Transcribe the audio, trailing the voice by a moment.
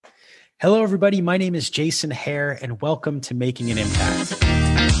Hello, everybody. My name is Jason Hare, and welcome to Making an Impact.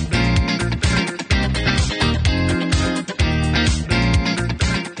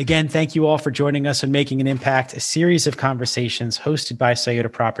 Again, thank you all for joining us on Making an Impact, a series of conversations hosted by Scioto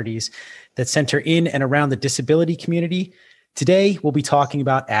Properties that center in and around the disability community. Today, we'll be talking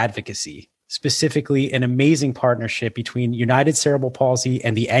about advocacy, specifically an amazing partnership between United Cerebral Palsy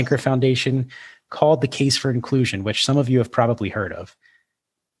and the ANCOR Foundation called the Case for Inclusion, which some of you have probably heard of.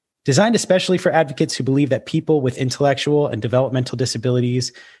 Designed especially for advocates who believe that people with intellectual and developmental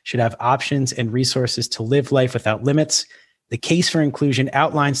disabilities should have options and resources to live life without limits, the Case for Inclusion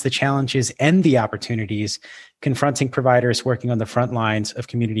outlines the challenges and the opportunities confronting providers working on the front lines of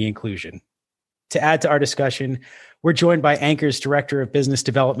community inclusion. To add to our discussion, we're joined by ANCOR's Director of Business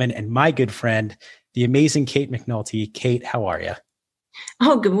Development and my good friend, the amazing Kate McNulty. Kate, how are you?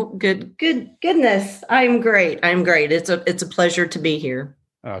 Oh, goodness. I'm great. It's a pleasure to be here.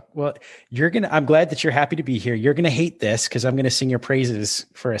 Well, I'm glad that you're happy to be here. You're going to hate this because I'm going to sing your praises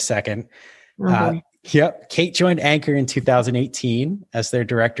for a second. Yep. Kate joined ANCOR in 2018 as their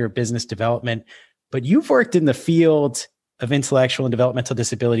Director of Business Development, but you've worked in the field of intellectual and developmental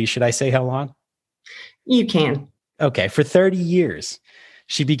disability. Should I say how long? You can. Okay. For 30 years.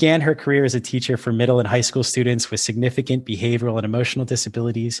 She began her career as a teacher for middle and high school students with significant behavioral and emotional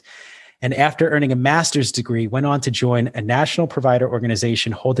disabilities. And after earning a master's degree, went on to join a national provider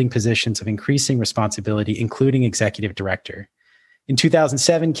organization holding positions of increasing responsibility, including executive director. In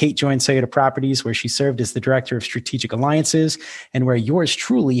 2007, Kate joined Scioto Properties, where she served as the director of strategic alliances and where yours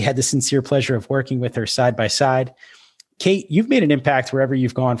truly had the sincere pleasure of working with her side by side. Kate, you've made an impact wherever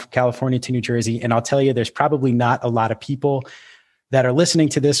you've gone, from California to New Jersey. And I'll tell you, there's probably not a lot of people that are listening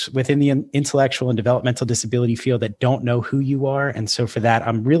to this within the intellectual and developmental disability field that don't know who you are. And so for that,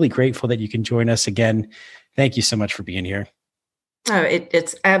 I'm really grateful that you can join us again. Thank you so much for being here. Oh,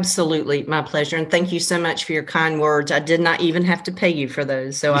 it's absolutely my pleasure. And thank you so much for your kind words. I did not even have to pay you for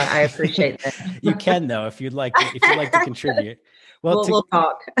those. So I appreciate that. You can, though, if you'd like to contribute. Well, we'll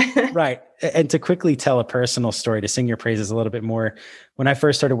talk. Right. And to quickly tell a personal story, to sing your praises a little bit more, when I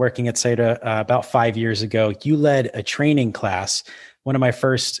first started working at Scioto about 5 years ago, you led a training class, one of my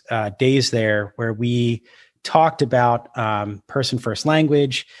first days there, where we talked about person first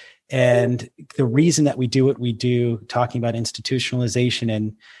language and the reason that we do what we do, talking about institutionalization.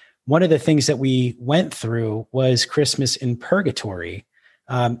 And one of the things that we went through was Christmas in Purgatory.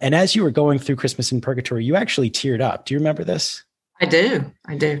 And as you were going through Christmas in Purgatory, you actually teared up. Do you remember this? I do.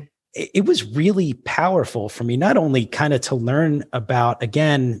 It was really powerful for me, not only kind of to learn about,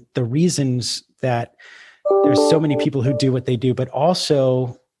 again, the reasons that there's so many people who do what they do, but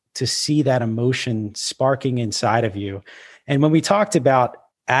also to see that emotion sparking inside of you. And when we talked about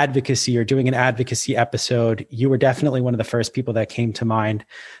advocacy or doing an advocacy episode, you were definitely one of the first people that came to mind.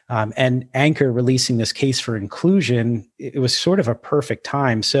 And ANCOR releasing this Case for Inclusion, it was sort of a perfect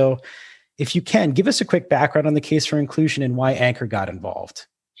time. So if you can, give us a quick background on the Case for Inclusion and why ANCOR got involved.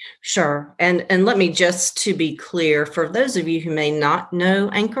 Sure. And let me just to be clear, for those of you who may not know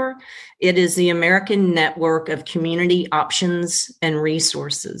ANCOR, it is the American Network of Community Options and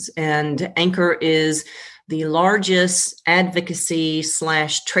Resources. And ANCOR is the largest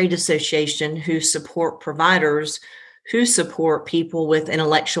advocacy/trade association who support providers who support people with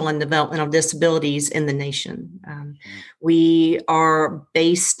intellectual and developmental disabilities in the nation. We are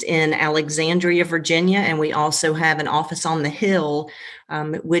based in Alexandria, Virginia, and we also have an office on the Hill,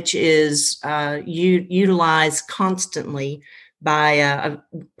 which is utilized constantly by a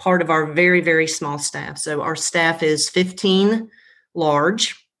part of our very, very small staff. So our staff is 15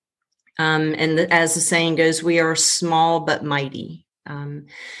 large. And as the saying goes, we are small but mighty.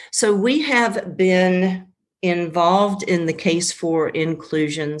 So we have been involved in the Case for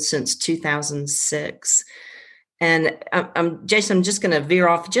Inclusion since 2006. And Jason, I'm just going to veer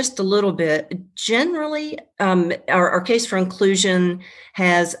off just a little bit. Generally, our Case for Inclusion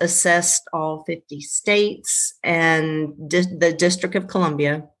has assessed all 50 states and the District of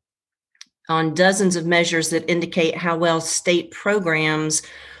Columbia on dozens of measures that indicate how well state programs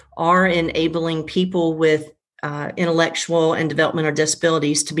are enabling people with intellectual and developmental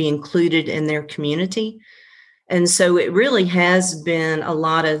disabilities to be included in their community. And so it really has been a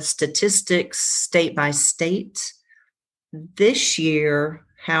lot of statistics state by state. This year,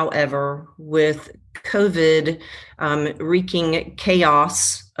 however, with COVID wreaking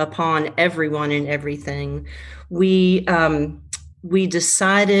chaos upon everyone and everything, we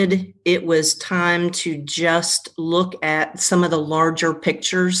decided it was time to just look at some of the larger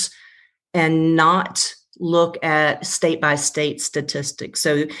pictures and not look at state by state statistics.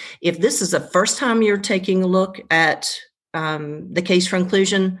 So if this is the first time you're taking a look at the Case for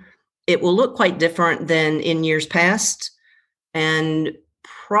Inclusion, it will look quite different than in years past. And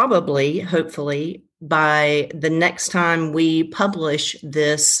probably, hopefully, by the next time we publish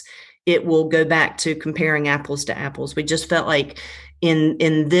this, it will go back to comparing apples to apples. We just felt like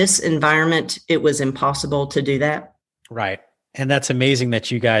in this environment, it was impossible to do that. Right. And that's amazing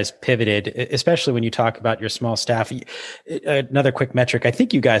that you guys pivoted, especially when you talk about your small staff. Another quick metric, I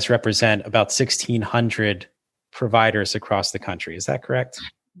think you guys represent about 1,600 providers across the country. Is that correct?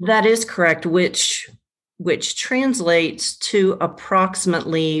 That is correct, which translates to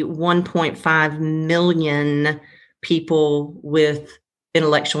approximately 1.5 million people with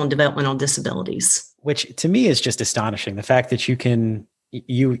intellectual and developmental disabilities. Which to me is just astonishing. The fact that you've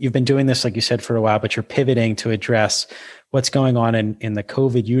been doing this, like you said, for a while, but you're pivoting to address what's going on in the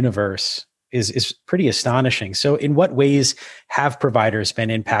COVID universe is pretty astonishing. So in what ways have providers been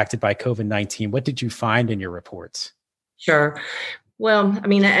impacted by COVID-19? What did you find in your reports? Sure. Well, I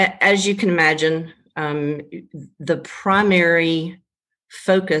mean, as you can imagine, the primary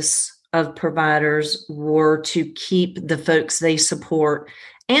focus of providers were to keep the folks they support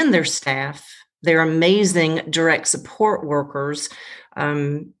and their staff, their amazing direct support workers,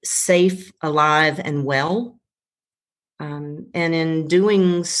 safe, alive, and well. And in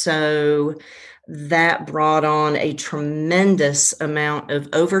doing so, that brought on a tremendous amount of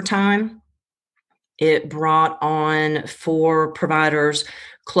overtime. It brought on, for providers,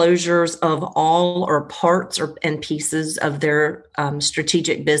 closures of all or parts and pieces of their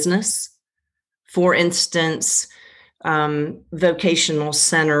strategic business. For instance, vocational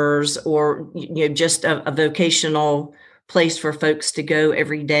centers, or just a vocational place for folks to go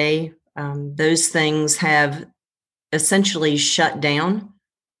every day. Those things have essentially shut down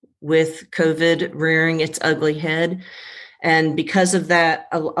with COVID rearing its ugly head. And because of that,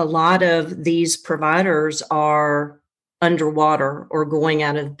 a lot of these providers are underwater or going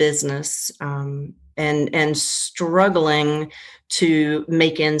out of business, and struggling to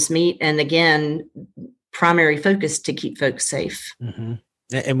make ends meet. And again, primary focus to keep folks safe. Mm-hmm.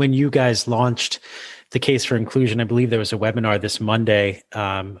 And when you guys launched the Case for Inclusion, I believe there was a webinar this Monday.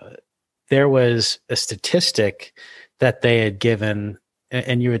 There was a statistic that they had given,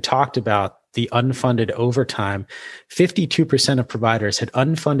 and you had talked about the unfunded overtime. 52% of providers had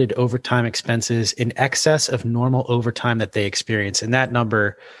unfunded overtime expenses in excess of normal overtime that they experience. And that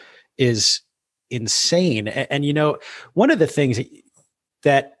number is insane. And one of the things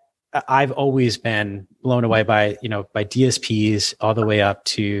that I've always been blown away by, by DSPs all the way up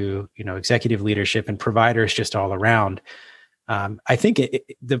to, executive leadership and providers just all around. I think it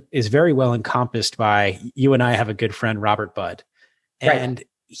is very well encompassed by, you and I have a good friend, Robert Budd, and right.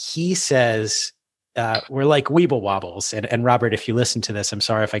 He says, we're like Weeble Wobbles. And Robert, if you listen to this, I'm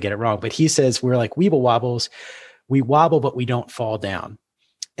sorry if I get it wrong, but he says, we're like Weeble Wobbles. We wobble, but we don't fall down.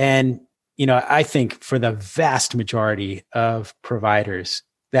 And, I think for the vast majority of providers,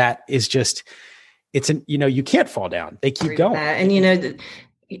 that is just, you can't fall down. They keep going. And,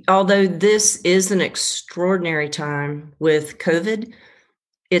 although this is an extraordinary time with COVID,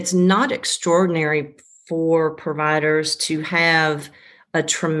 it's not extraordinary for providers to have a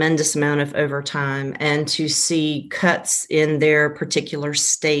tremendous amount of overtime and to see cuts in their particular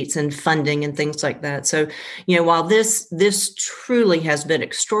states and funding and things like that. So, while this truly has been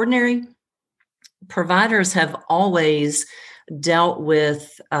extraordinary, providers have always dealt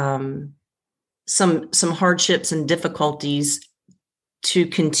with some hardships and difficulties to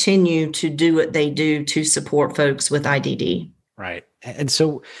continue to do what they do to support folks with IDD. Right. And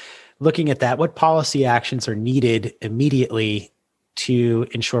so looking at that, what policy actions are needed immediately to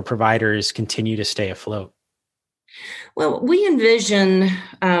ensure providers continue to stay afloat? Well, we envision,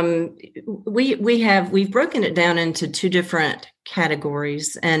 we've broken it down into two different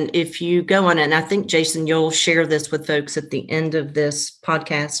categories. And if you go on, and I think, Jason, you'll share this with folks at the end of this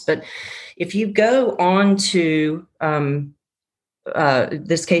podcast, but if you go on to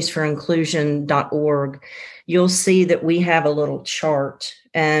this caseforinclusion.org, you'll see that we have a little chart.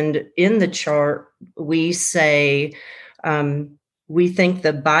 And in the chart, we say, we think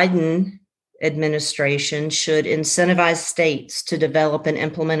the Biden administration should incentivize states to develop and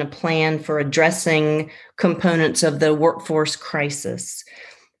implement a plan for addressing components of the workforce crisis.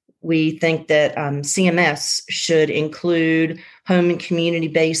 We think that CMS should include home and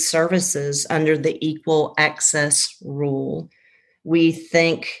community-based services under the Equal Access Rule. We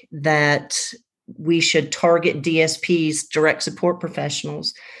think that we should target DSPs, direct support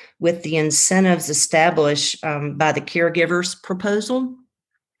professionals, with the incentives established by the caregivers proposal,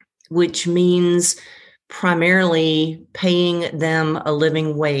 which means primarily paying them a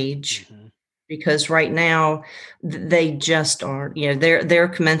living wage. Mm-hmm. because right now they just aren't. Their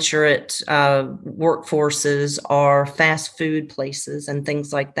commensurate workforces are fast food places and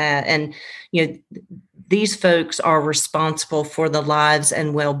things like that. And these folks are responsible for the lives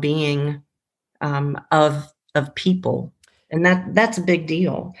and well-being of people, and that's a big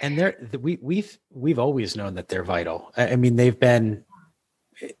deal. And we've always known that they're vital. I mean, they've been,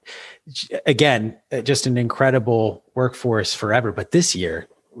 again, just an incredible workforce forever. But this year,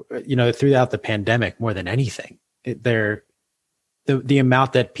 throughout the pandemic, more than anything, the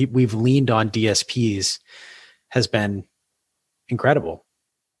amount that we've leaned on DSPs has been incredible.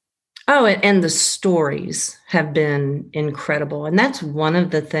 Oh, and the stories have been incredible. And that's one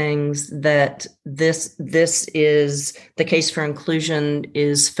of the things that this is the Case for Inclusion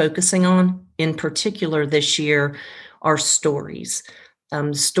is focusing on in particular this year are stories.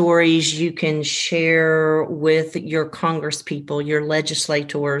 Stories you can share with your congresspeople, your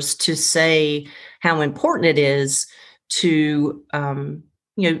legislators, to say how important it is to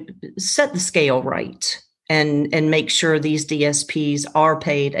set the scale right. And make sure these DSPs are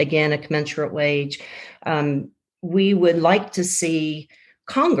paid, again, a commensurate wage. We would like to see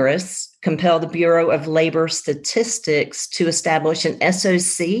Congress compel the Bureau of Labor Statistics to establish an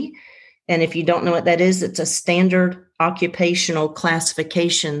SOC. And if you don't know what that is, it's a standard occupational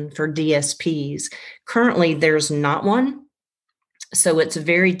classification for DSPs. Currently, there's not one. So it's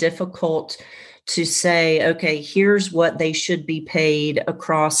very difficult to say, okay, here's what they should be paid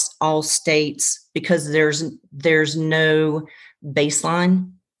across all states, because there's no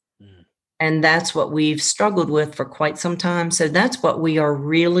baseline. And that's what we've struggled with for quite some time. So that's what we are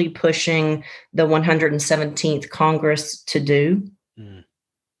really pushing the 117th Congress to do.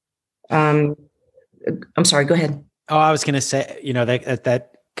 I'm sorry, go ahead. Oh, I was going to say,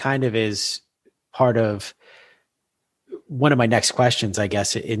 that kind of is part of one of my next questions, I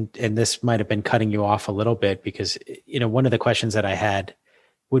guess, and this might have been cutting you off a little bit, because, one of the questions that I had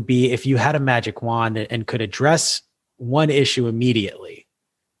would be, if you had a magic wand and could address one issue immediately,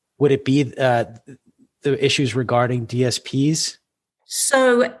 would it be the issues regarding DSPs?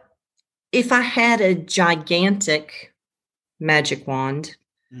 So if I had a gigantic magic wand,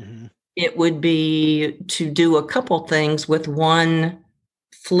 it would be to do a couple things with one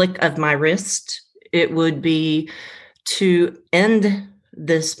flick of my wrist. It would be to end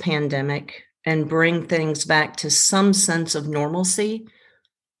this pandemic and bring things back to some sense of normalcy,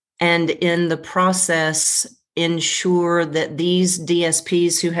 and in the process, ensure that these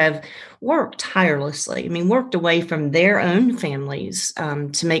DSPs who have worked tirelessly, worked away from their own families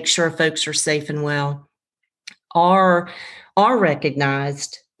to make sure folks are safe and well, are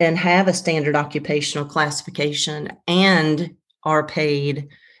recognized and have a standard occupational classification and are paid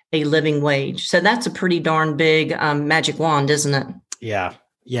a living wage. So that's a pretty darn big magic wand, isn't it? Yeah.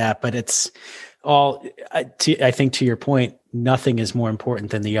 But it's all, I think, to your point, nothing is more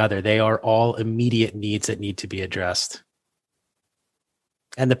important than the other. They are all immediate needs that need to be addressed.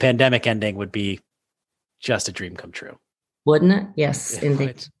 And the pandemic ending would be just a dream come true. Wouldn't it? Yes,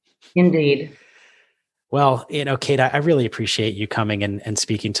 indeed. Indeed. Well, Kate, I really appreciate you coming and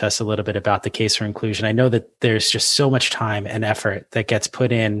speaking to us a little bit about the Case for Inclusion. I know that there's just so much time and effort that gets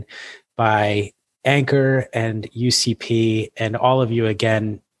put in by ANCOR and UCP and all of you,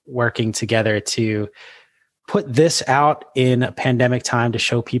 again, working together to put this out in a pandemic time to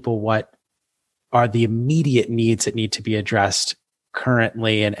show people what are the immediate needs that need to be addressed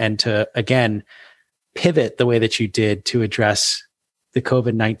currently, and to, again, pivot the way that you did to address the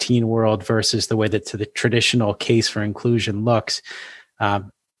COVID-19 world versus the way that the traditional Case for Inclusion looks.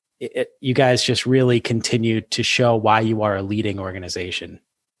 You guys just really continue to show why you are a leading organization.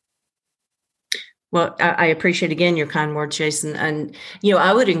 Well, I appreciate, again, your kind words, Jason. And,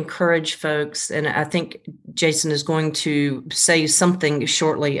 I would encourage folks, and I think Jason is going to say something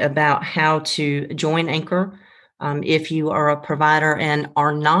shortly about how to join ANCOR if you are a provider and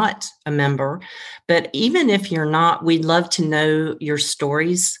are not a member. But even if you're not, we'd love to know your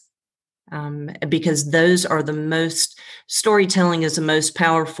stories, because those are storytelling is the most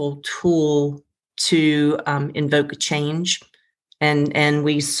powerful tool to invoke a change. And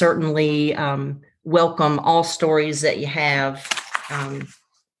we certainly welcome all stories that you have.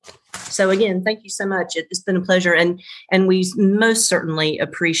 So again, thank you so much. It's been a pleasure. And we most certainly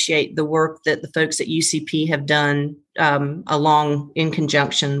appreciate the work that the folks at UCP have done along in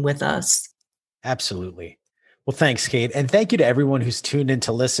conjunction with us. Absolutely. Well, thanks, Kate. And thank you to everyone who's tuned in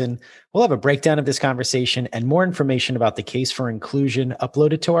to listen. We'll have a breakdown of this conversation and more information about the Case for Inclusion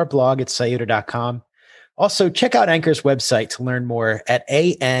uploaded to our blog at scioto.com. Also, check out ANCOR's website to learn more at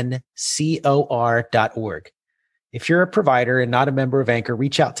ancor.org. If you're a provider and not a member of ANCOR,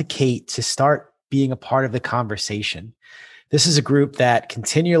 reach out to Kate to start being a part of the conversation. This is a group that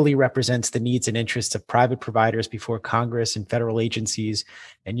continually represents the needs and interests of private providers before Congress and federal agencies,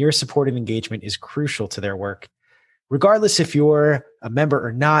 and your support and engagement is crucial to their work. Regardless if you're a member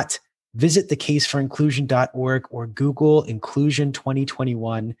or not, visit thecaseforinclusion.org or Google Inclusion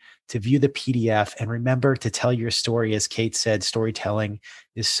 2021 to view the PDF. And remember to tell your story. As Kate said, storytelling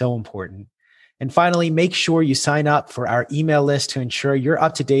is so important. And finally, make sure you sign up for our email list to ensure you're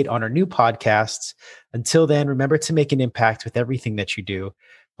up to date on our new podcasts. Until then, remember to make an impact with everything that you do.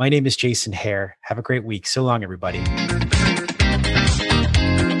 My name is Jason Hare. Have a great week. So long, everybody.